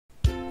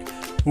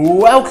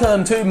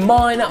Welcome to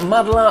Mine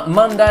Muddler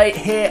Monday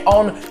here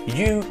on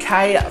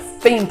UK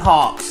Theme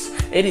Parks.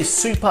 It is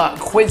super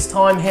quiz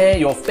time here,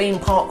 your theme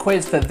park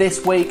quiz for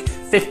this week.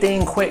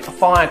 15 quick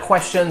fire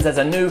questions. There's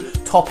a new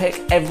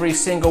topic every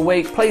single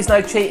week. Please,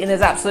 no cheating,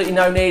 there's absolutely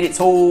no need. It's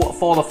all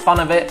for the fun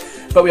of it,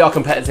 but we are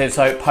competitive,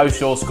 so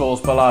post your scores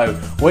below.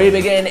 We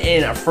begin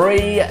in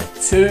 3,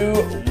 2,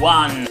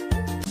 1.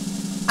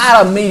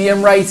 At a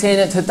medium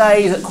rating,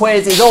 today's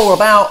quiz is all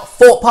about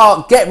Thorpe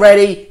Park. Get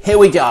ready, here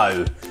we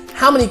go.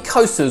 How many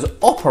coasters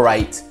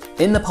operate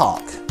in the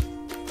park?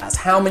 That's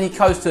how many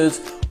coasters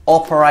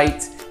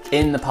operate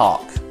in the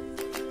park.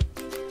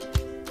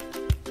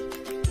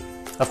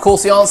 Of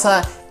course, the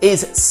answer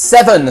is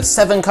 7.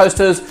 7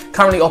 coasters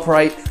currently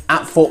operate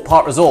at Thorpe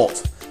Park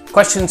Resort.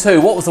 Question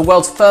 2, what was the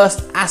world's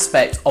first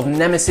aspect of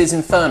Nemesis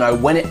Inferno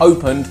when it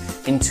opened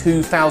in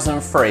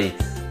 2003?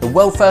 The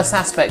world first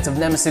aspect of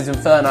Nemesis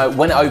Inferno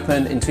when it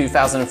opened in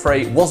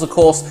 2003 was, of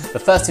course, the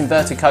first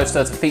inverted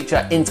coaster to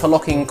feature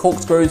interlocking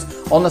corkscrews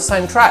on the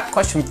same track.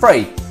 Question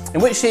 3, in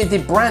which year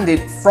did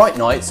branded Fright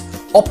Nights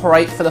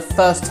operate for the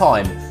first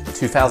time?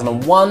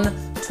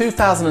 2001,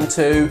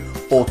 2002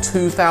 or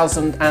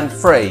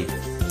 2003?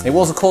 It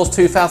was, of course,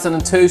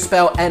 2002,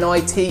 spelled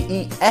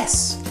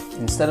N-I-T-E-S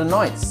instead of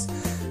nights.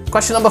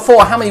 Question number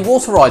 4, how many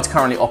water rides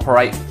currently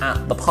operate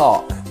at the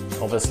park?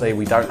 Obviously,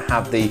 we don't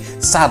have the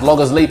Sad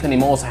Loggers Leap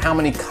anymore, so how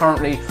many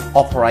currently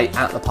operate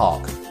at the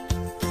park?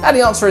 And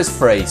the answer is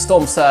 3.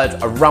 Storm Surge, a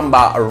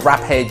Rumba, a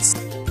Rapids,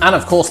 and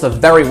of course the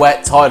very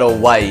wet Tidal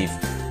Wave.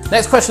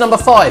 Next question number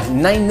 5.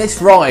 Name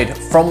this ride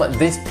from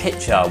this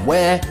picture.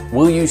 Where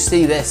will you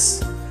see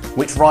this?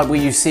 Which ride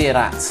will you see it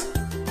at?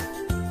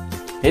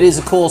 It is,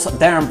 of course,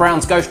 Darren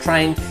Brown's Ghost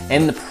Train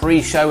in the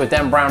pre-show with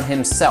Darren Brown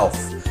himself.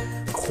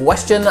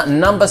 Question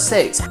number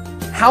 6.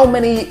 How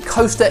many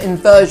coaster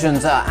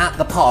inversions are at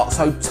the park?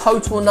 So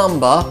total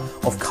number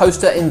of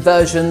coaster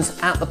inversions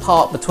at the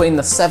park between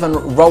the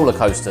 7 roller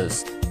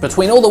coasters.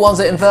 Between all the ones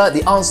that invert,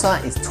 the answer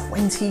is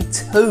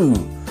 22.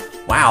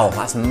 Wow,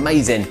 that's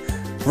amazing.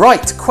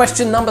 Right,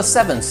 question number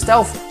 7.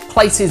 Stealth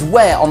places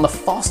where on the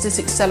fastest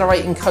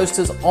accelerating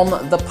coasters on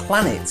the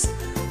planet?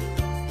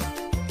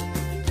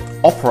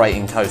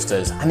 Operating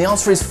coasters, and the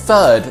answer is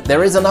 3rd.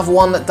 There is another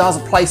one that does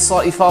place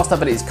slightly faster,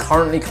 but it's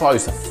currently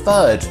close.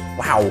 3rd,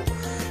 wow.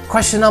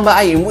 Question number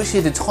 8, in which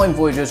year did Time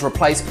Voyagers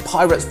replace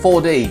Pirates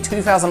 4D?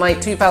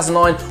 2008,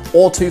 2009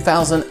 or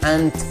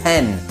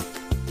 2010?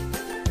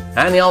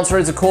 And the answer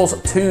is, of course,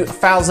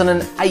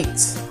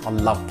 2008. I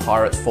love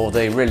Pirates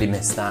 4D, really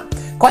missed that.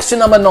 Question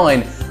number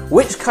 9,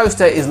 which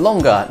coaster is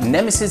longer,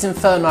 Nemesis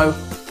Inferno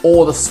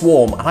or the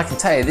Swarm? And I can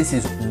tell you this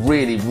is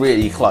really,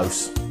 really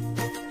close.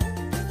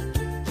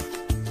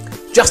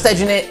 Just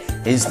edging it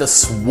is the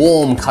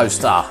Swarm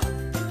coaster.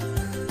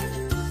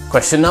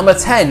 Question number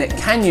 10,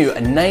 can you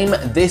name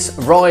this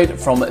ride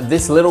from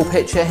this little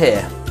picture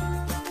here?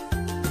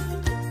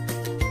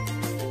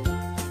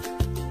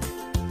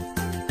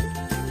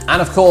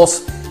 And of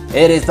course,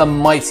 it is the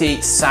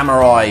Mighty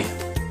Samurai.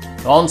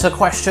 On to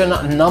question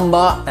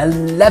number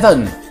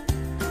 11.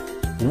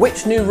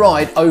 Which new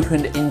ride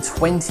opened in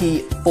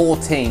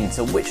 2014?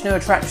 So which new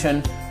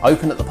attraction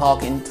opened at the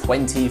park in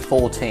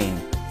 2014?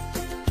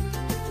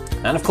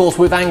 And of course,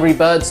 with Angry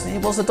Birds,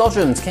 it was the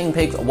Dodgems. King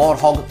Pig's Wild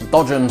Hog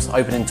Dodgems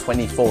opened in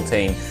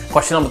 2014.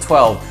 Question number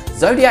 12.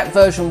 Zodiac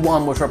version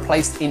 1 was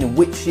replaced in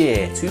which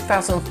year?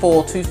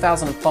 2004,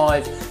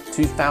 2005,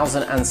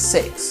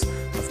 2006.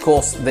 Of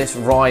course, this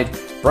ride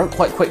broke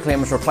quite quickly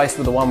and was replaced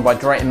with the one by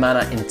Drayton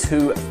Manor in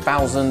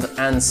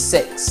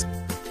 2006.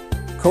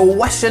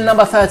 Question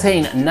number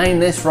 13. Name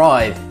this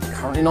ride.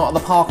 Currently not at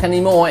the park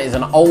anymore. It is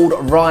an old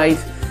ride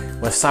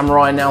where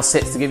Samurai now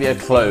sits to give you a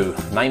clue.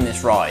 Name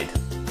this ride.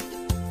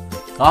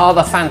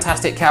 The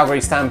fantastic Calgary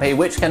Stampede,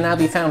 which can now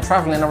be found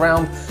travelling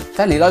around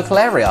fairly local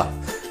area.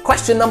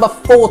 Question number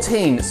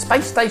 14.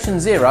 Space Station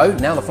Zero,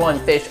 now the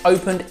Flying Fish,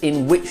 opened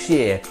in which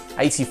year?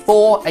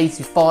 84,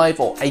 85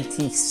 or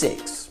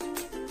 86?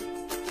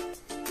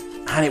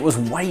 And it was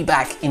way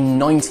back in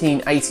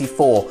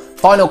 1984.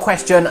 Final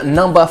question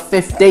number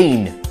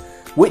 15.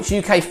 Which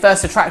UK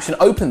first attraction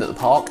opened at the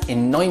park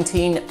in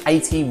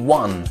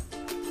 1981?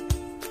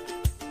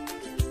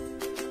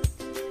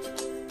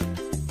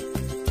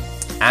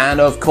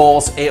 And of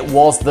course, it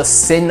was the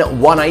Sin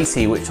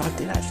 180, which I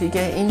did actually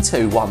get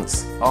into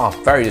once.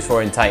 Very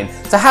disorientating.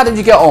 So how did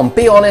you get on?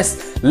 Be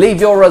honest,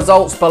 leave your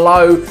results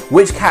below.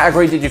 Which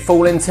category did you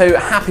fall into?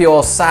 Happy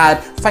or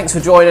sad? Thanks for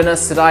joining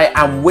us today,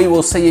 and we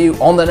will see you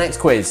on the next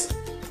quiz.